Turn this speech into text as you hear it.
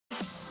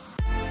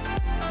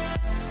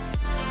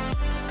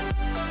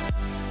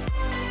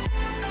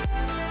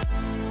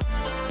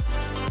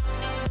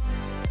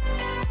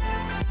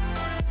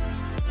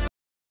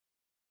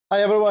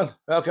Hi everyone,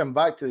 welcome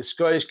back to the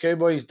Scottish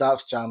Cowboys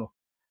Darts channel.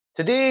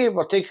 Today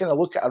we're taking a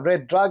look at a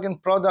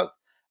RedDragon product,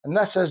 and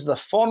this is the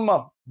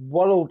former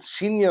World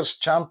Seniors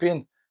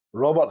Champion,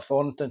 Robert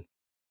Thornton.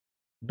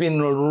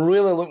 Been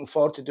really looking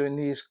forward to doing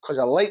these because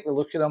I like the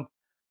look of him.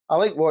 I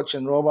like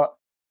watching Robert.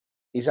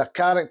 He's a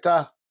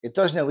character, he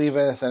doesn't leave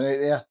anything out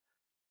there.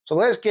 So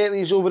let's get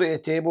these over to the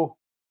table,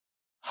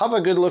 have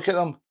a good look at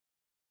them,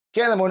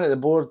 get them onto the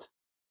board,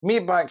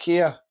 meet back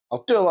here,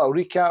 I'll do a little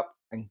recap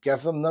and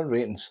give them their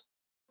ratings.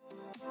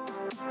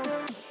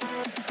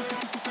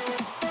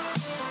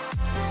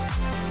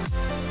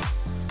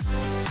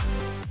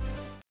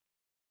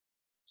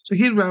 So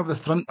here we have the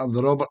front of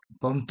the Robert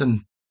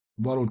Thornton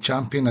World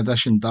Champion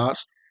Edition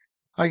darts.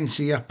 I can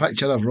see a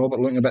picture of Robert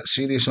looking a bit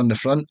serious on the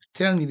front,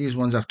 telling you these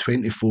ones are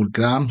 24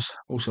 grams,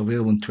 also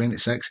available in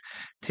 26,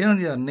 telling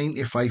you they're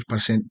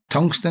 95%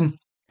 tungsten.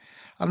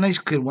 A nice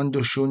clear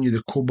window showing you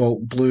the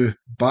Cobalt Blue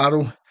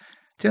barrel,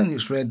 telling you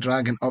it's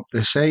RedDragon up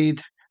the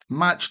side,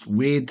 matched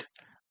weight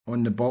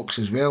on the box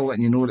as well,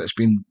 letting you know that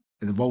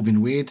they've all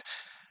been weighed.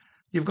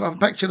 You've got a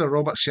picture of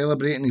Robert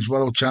celebrating his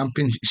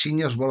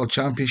Seniors World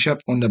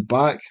Championship on the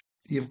back.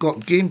 You've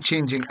got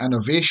game-changing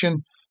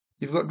innovation.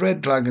 You've got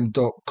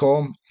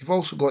RedDragon.com. You've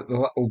also got the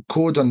little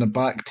code on the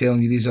back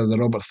telling you these are the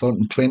Robert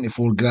Thornton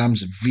 24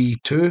 grams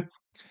V2.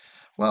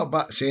 Little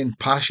bit saying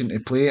passion to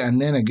play,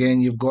 and then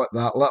again you've got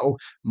that little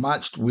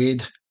matched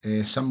weight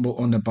symbol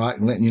on the back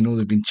letting you know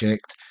they've been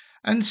checked.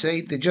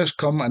 Inside they just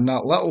come in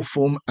that little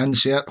foam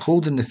insert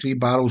holding the 3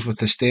 barrels with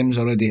the stems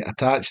already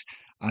attached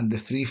and the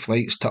 3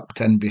 flights tucked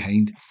in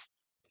behind.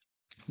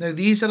 Now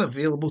these are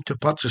available to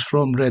purchase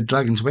from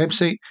RedDragon's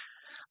website,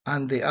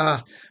 and they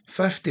are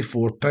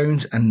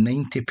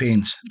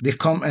 £54.90. They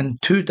come in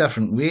 2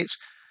 different weights,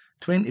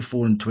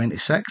 24 and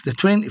 26. The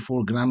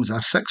 24 grams are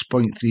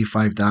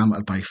 6.35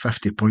 diameter by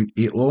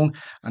 50.8 long,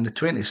 and the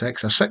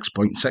 26 are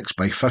 6.6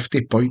 by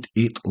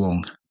 50.8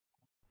 long.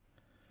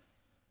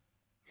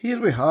 Here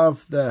we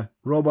have the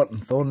Robert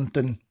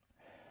Thornton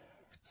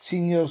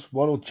Seniors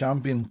World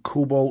Champion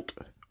Cobalt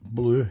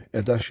Blue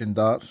Edition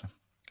darts.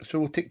 So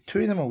we'll take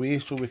 2 of them away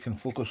so we can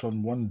focus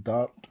on one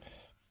dart.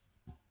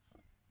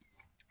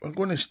 We're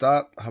going to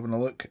start having a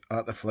look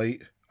at the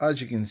flight.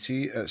 As you can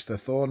see, it's the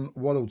THORN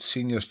World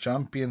Seniors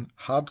Champion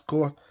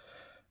Hardcore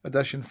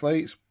Edition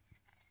flights.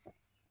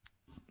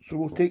 So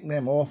we'll take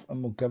them off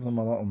and we'll give them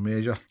a little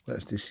measure.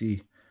 Let's just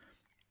see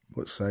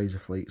what size the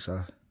flights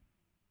are.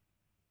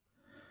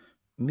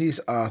 And these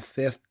are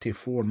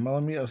 34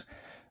 millimeters.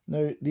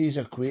 Now these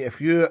equate,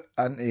 if you're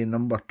into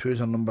number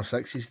 2s or number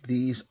 6s,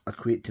 these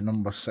equate to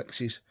number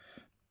 6s.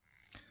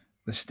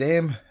 The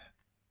stem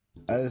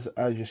is,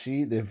 as you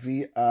see, the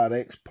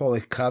VRX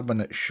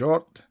polycarbonate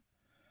short.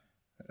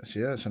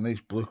 Yeah, it's a nice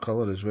blue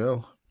colour as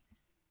well.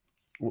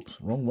 Oops,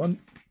 wrong one.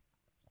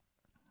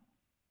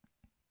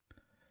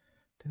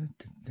 And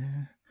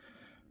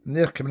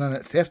they're coming in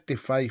at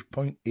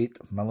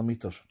 35.8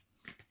 millimeters.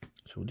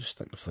 So we'll just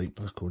stick the flight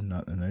back on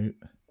that and out.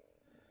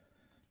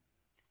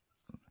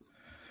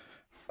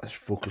 Let's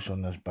focus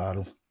on this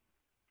barrel.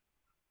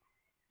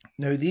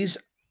 Now these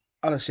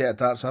are a set of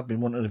darts I've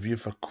been wanting to review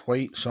for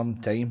quite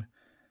some time.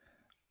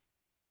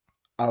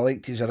 I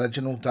liked his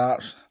original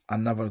darts. I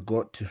never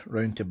got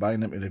round to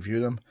buying them to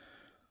review them.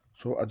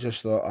 So I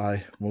just thought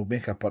I will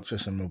make a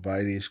purchase and we'll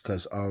buy these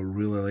because I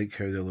really like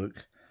how they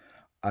look.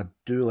 I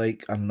do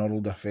like a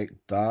knurled effect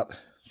dart.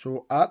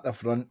 So at the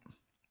front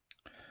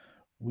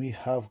we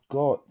have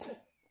got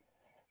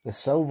the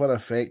silver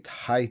effect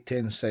high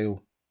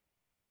tensile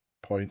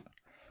point.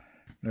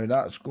 Now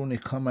that's going to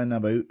come in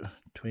about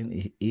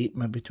 28,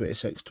 maybe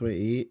 26,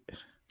 28.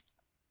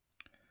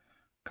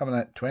 Coming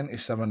at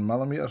 27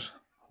 millimeters,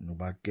 no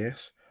bad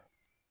guess.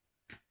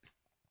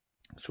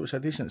 So it's a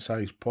decent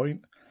sized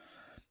point.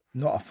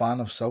 Not a fan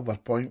of silver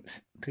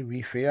points, to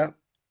be fair.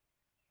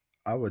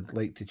 I would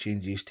like to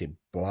change these to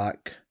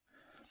black,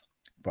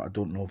 but I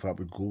don't know if that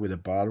would go with the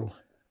barrel.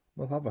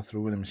 We'll have a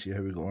throw in them and see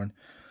how we go on.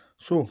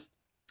 So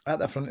at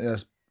the front of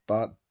this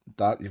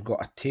dart you've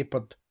got a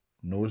tapered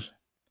nose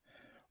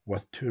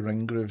with 2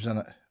 ring grooves in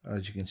it,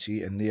 as you can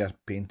see, and they are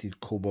painted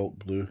cobalt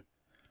blue.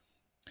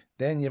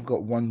 Then you've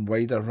got 1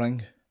 wider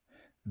ring.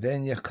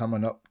 Then you're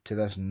coming up to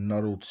this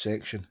knurled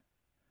section.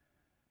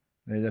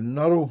 Now the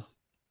knurl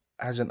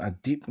isn't a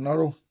deep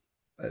knurl,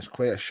 it's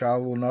quite a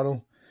shallow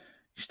knurl.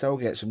 You still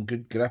get some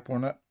good grip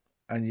on it,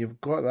 and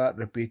you've got that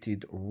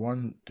repeated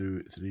 1,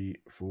 2, 3,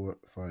 4,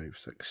 5,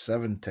 6,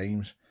 7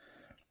 times,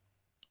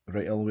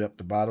 right all the way up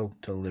the barrel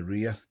till the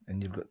rear,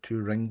 and you've got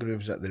 2 ring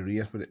grooves at the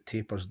rear where it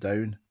tapers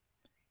down.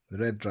 The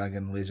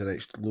RedDragon laser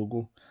etched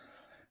logo.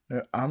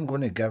 Now I'm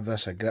going to give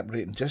this a grip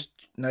rating just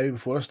now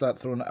before I start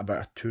throwing it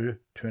about a 2,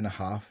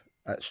 2.5.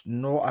 It's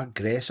not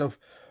aggressive.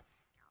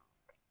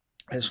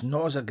 It's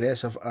not as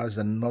aggressive as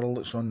the knurl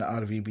that's on the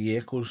RVB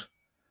Echoes.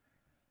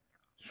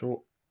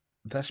 So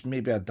this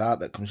may be a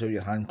dart that comes out of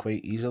your hand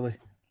quite easily.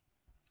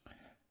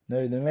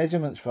 Now the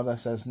measurements for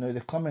this is, now they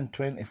come in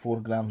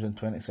 24 grams and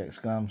 26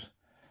 grams.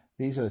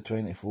 These are the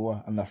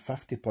 24 and they're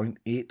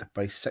 50.8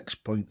 by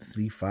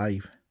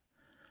 6.35.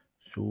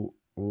 So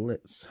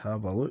let's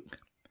have a look.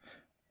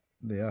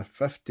 They are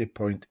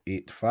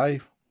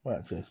 50.85,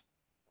 which is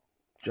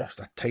just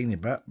a tiny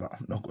bit, but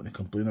I'm not going to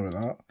complain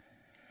about that.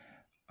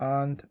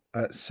 And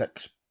at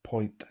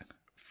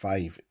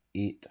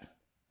 6.58,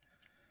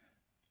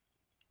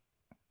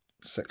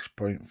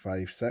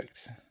 6.56,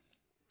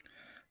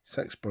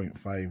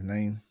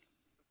 6.59,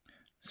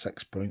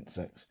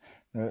 6.6.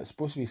 Now it's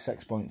supposed to be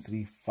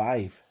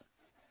 6.35.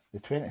 The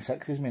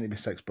 26 is meant to be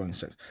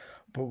 6.6.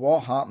 But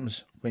what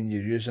happens when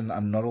you're using a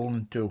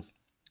knurling tool?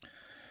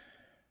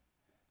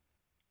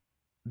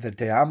 The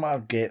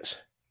diameter gets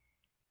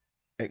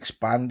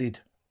expanded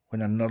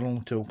when a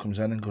knurling tool comes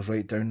in and goes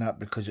right down that,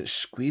 because it's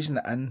squeezing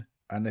it in,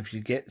 and if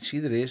you see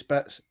the raised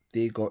bits,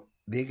 they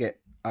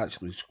get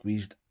actually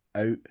squeezed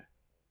out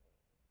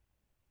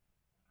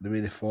the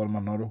way they form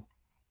a knurl.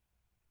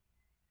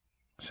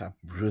 It's a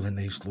really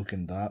nice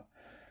looking dart.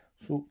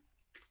 So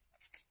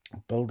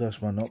I'll build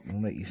this one up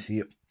and let you see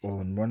it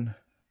all in one.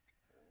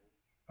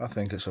 I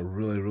think it's a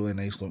really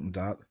nice looking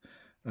dart,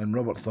 and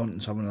Robert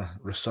Thornton's having a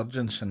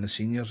resurgence in the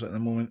seniors at the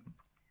moment.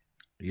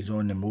 He's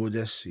on the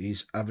Modus,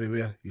 he's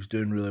everywhere, he's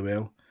doing really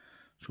well.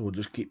 So we'll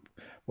just keep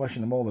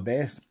wishing him all the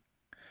best.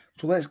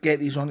 So let's get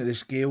these onto the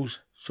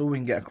scales so we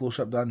can get a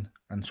close-up done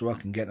and so I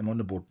can get them on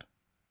the board.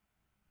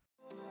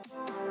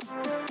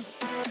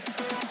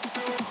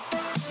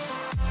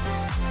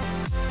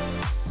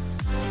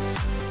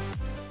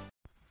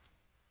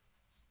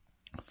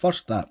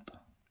 First dart,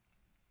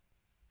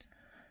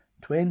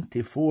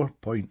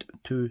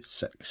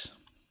 24.26.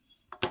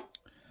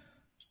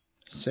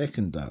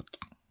 Second dart,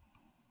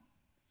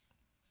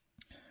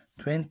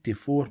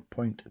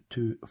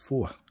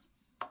 24.24.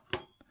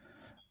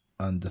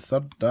 And the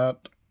third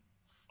dart,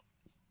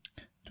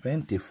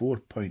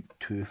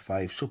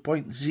 24.25. So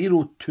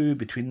 0.02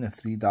 between the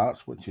three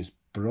darts, which is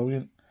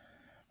brilliant.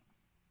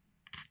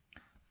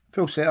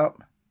 Full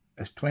setup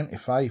is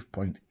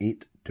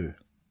 25.82.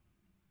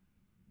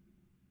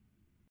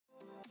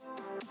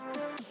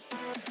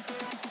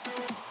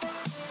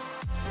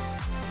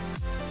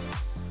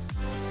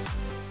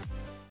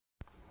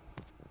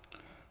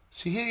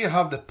 So here you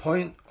have the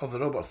point of the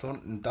Robert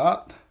Thornton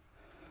dart,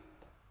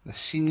 the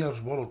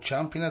Seniors World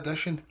Champion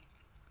Edition.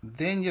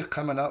 Then you're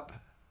coming up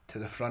to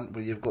the front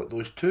where you've got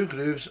those two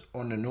grooves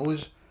on the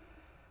nose,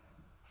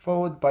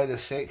 followed by the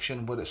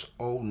section where it's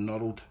all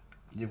knurled.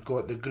 You've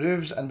got the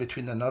grooves in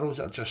between the knurls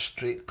that are just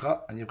straight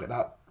cut, and you've got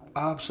that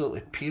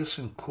absolutely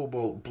piercing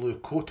cobalt blue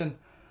coating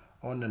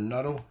on the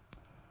knurl.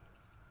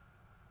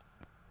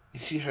 You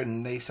see how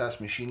nice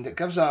that's machined. It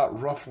gives that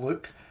rough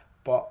look,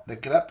 but the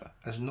grip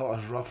is not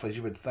as rough as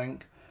you would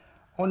think.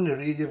 On the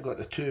rear you've got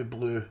the two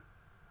blue,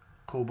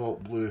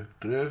 cobalt blue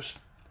grooves,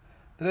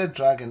 the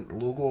RedDragon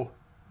logo,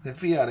 the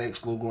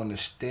VRX logo on the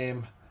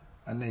stem,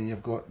 and then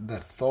you've got the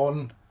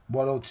THORN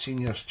World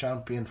Seniors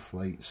Champion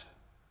flights.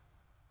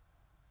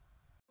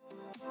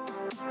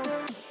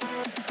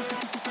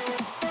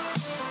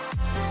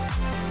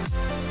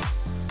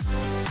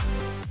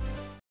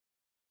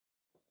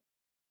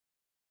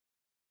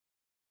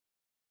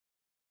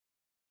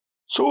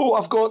 So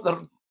I've got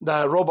the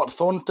Robert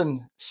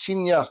Thornton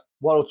Senior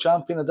World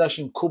Champion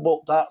Edition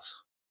Cobalt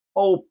darts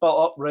all built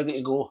up, ready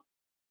to go.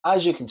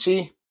 As you can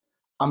see,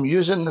 I'm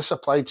using the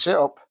supplied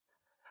setup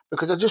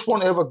because I just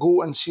want to have a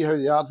go and see how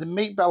they are. They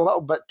might be a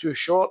little bit too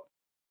short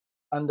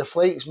and the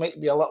flights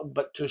might be a little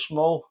bit too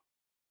small.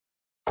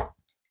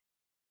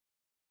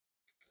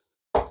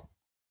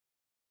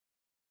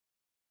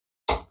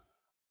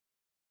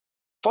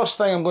 First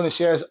thing I'm going to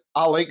say is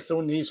I like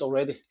throwing these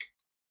already.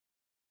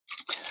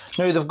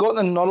 Now they've got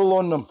the knurl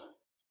on them,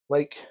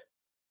 like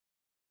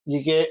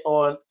you get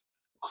on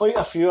quite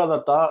a few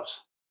other darts.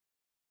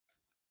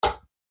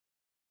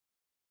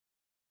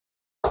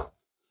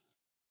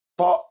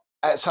 But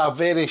it's a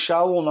very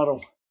shallow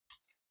knurl.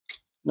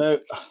 Now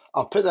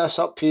I'll put this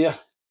up here.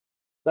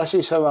 This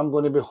is how I'm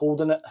going to be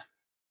holding it.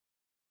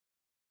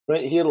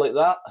 Right here like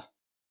that.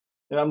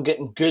 Now I'm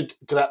getting good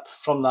grip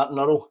from that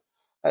knurl.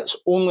 It's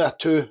only a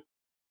 2.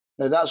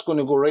 Now that's going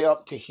to go right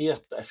up to here.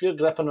 But if you're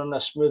gripping on a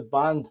smooth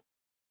band,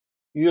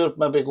 you're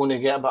maybe going to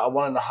get about a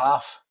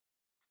 1.5.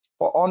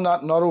 But on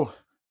that knurl,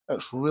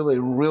 it's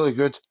really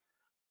good.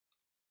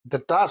 The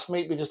darts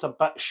might be just a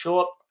bit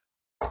short,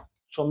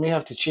 so I may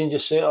have to change the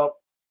setup.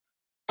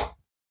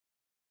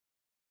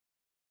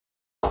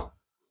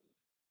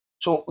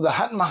 So they're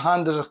hitting my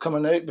hand as they're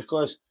coming out,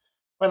 because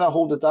when I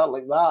hold the dart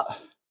like that,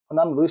 when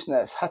I'm releasing it,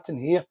 it's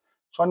hitting here.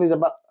 So I need a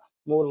bit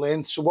more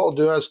length. So what I'll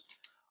do is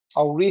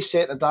I'll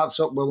reset the darts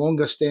up with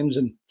longer stems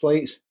and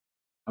flights,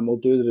 and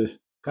we'll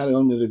carry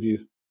on with the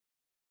review.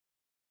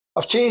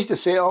 I've changed the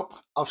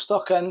setup. I've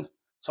stuck in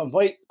some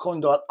white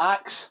Condor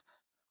Axe.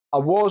 I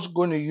was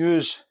going to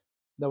use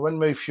the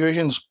Windmill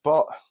Fusions,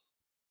 but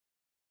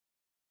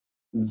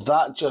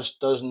that just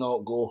does not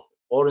go.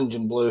 Orange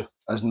and blue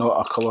is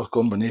not a colour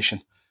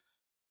combination.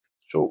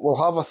 So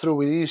we'll have a throw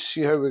with these,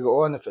 see how we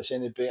go on, if it's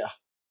any better.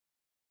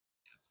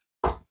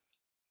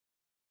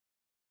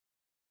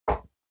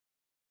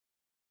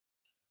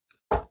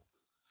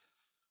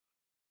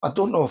 I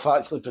don't know if I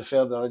actually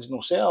prefer the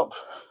original setup.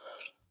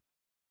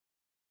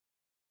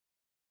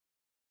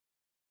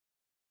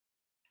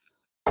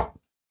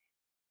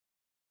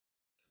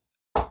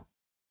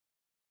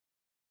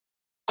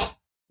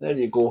 There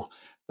you go.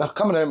 They're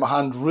coming out of my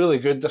hand really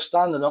good. They're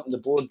standing up on the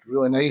board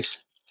really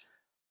nice.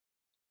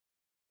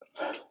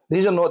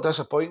 These are not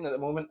disappointing at the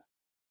moment.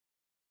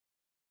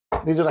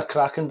 These are a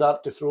cracking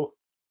dart to throw.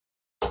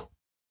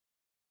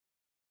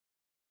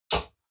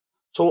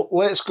 So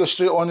let's go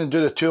straight on and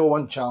do the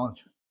 201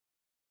 challenge.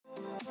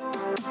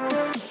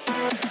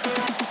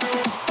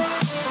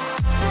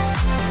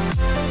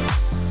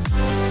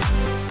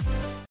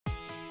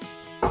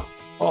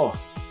 Oh,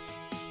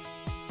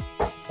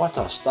 what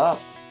a start.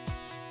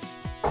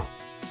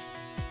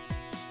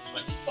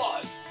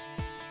 25.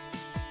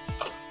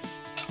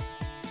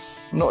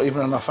 Not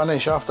even in a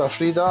finish after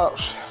 3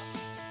 darts.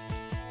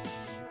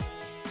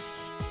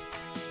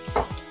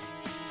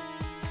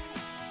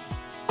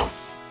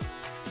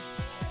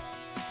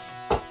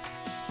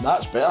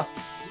 That's better.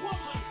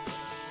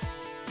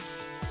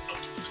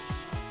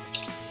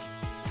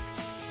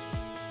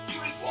 100.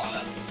 You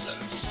require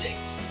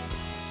 76.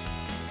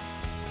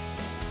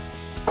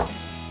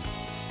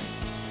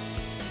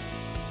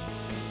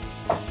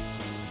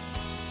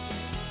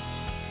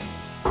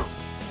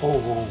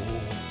 Oh,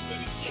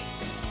 36.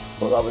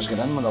 thought that was going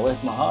in when I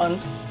left my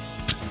hand.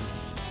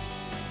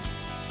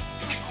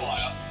 You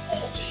require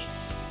 40.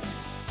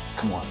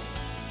 Come on.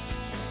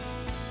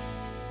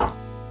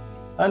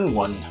 And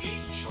 1.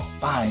 Game shot.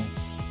 Bang.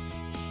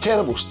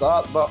 Terrible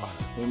start, but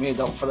we made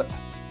up for it.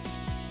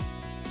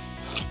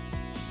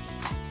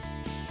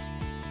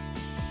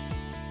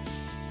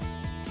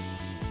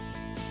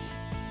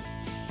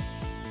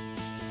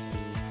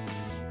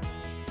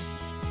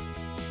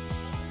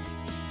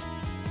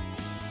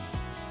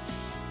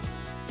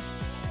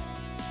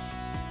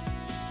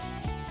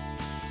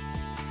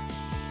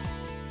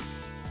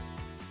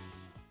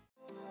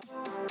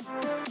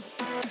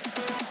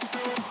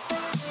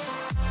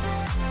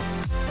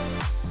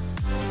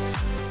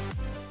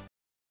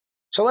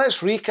 So let's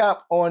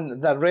recap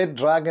on the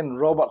RedDragon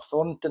Robert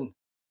Thornton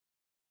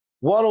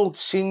World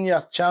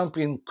Senior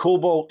Champion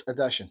Cobalt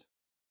Edition.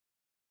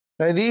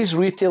 Now these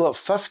retail at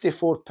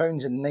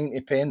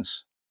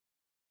 £54.90.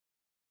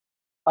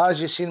 As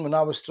you've seen when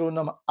I was throwing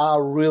them, I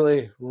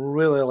really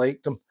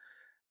liked them.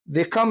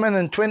 They come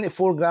in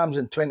 24 grams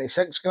and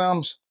 26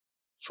 grams.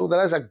 So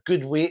there is a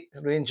good weight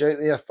range out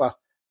there for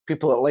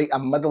people that like a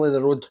middle of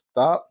the road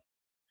dart.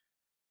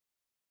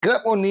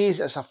 Grip on these,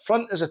 it's a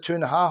front is a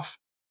 2.5.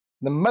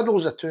 The middle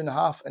is a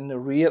 2.5 and the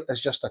rear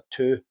is just a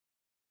 2.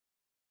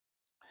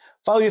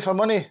 Value for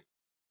money,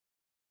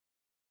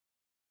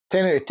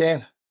 10 out of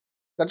 10.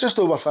 They're just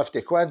over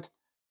 50 quid.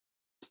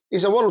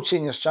 He's a World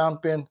Seniors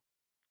Champion.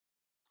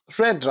 It's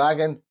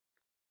RedDragon.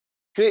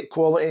 Great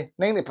quality,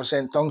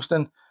 90%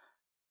 tungsten.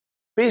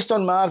 Based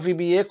on my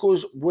RVB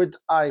Echoes, would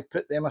I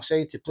put them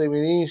aside to play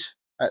with these?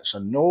 It's a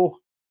no.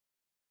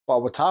 But I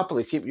would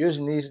happily keep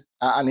using these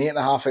at an 8.5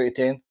 out of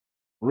 10.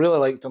 Really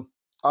liked them.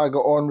 I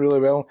got on really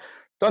well.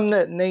 Done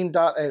the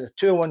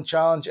 201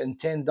 challenge in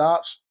 10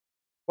 darts,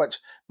 which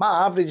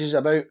my average is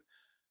about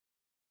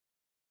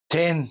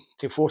 10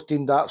 to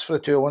 14 darts for a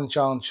 201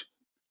 challenge.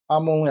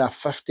 I'm only a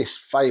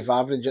 55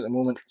 average at the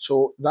moment,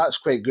 so that's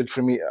quite good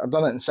for me. I've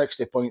done it in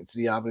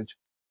 60.3 average.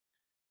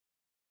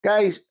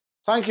 Guys,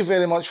 thank you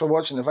very much for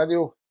watching the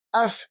video.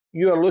 If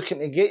you are looking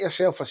to get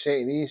yourself a set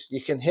of these,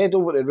 you can head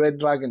over to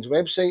RedDragon's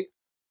website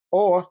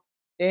or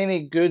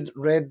any good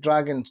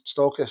RedDragon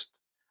stockist.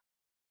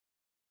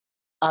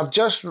 I've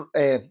just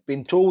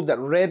been told that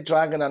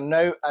RedDragon are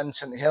now in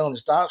St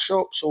Helens Dart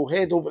Shop, so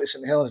head over to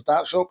St Helens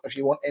Dart Shop if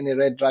you want any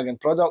RedDragon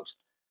products.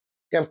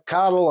 Give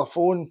Carol a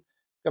phone,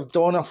 give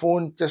Don a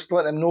phone, just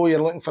let them know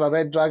you're looking for a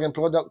RedDragon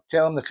product.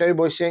 Tell them the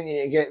Cowboy sent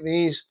you to get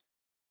these.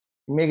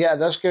 You may get a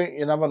discount,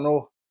 you never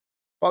know.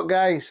 But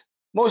guys,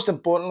 most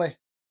importantly,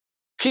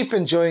 keep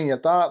enjoying your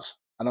darts,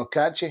 and I'll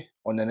catch you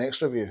on the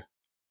next review.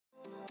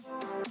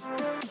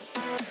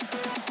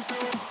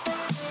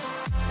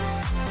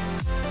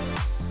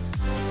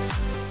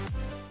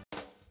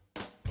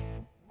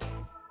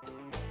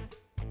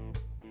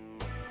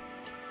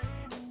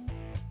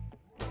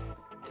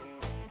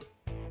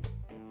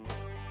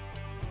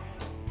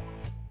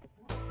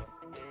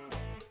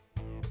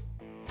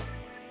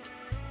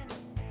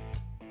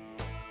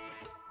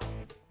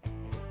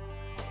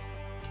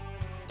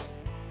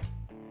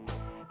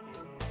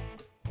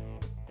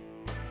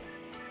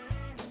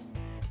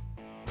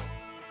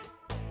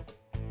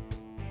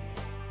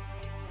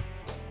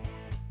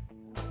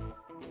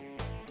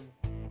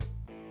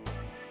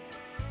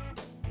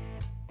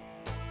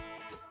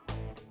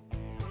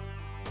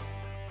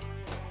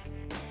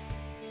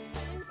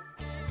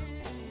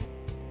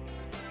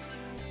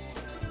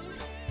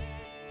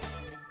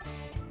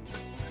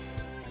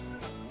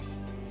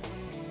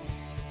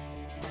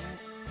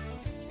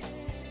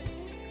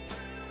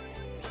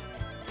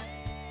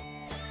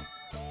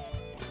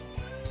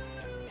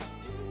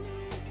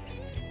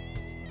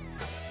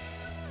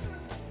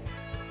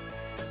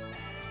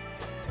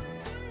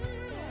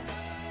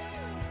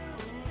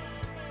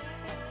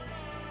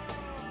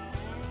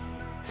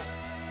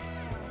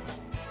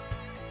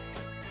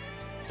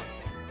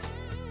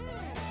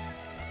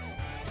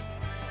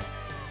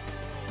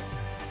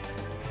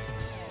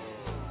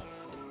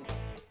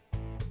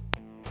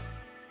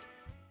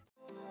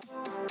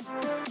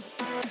 Bye.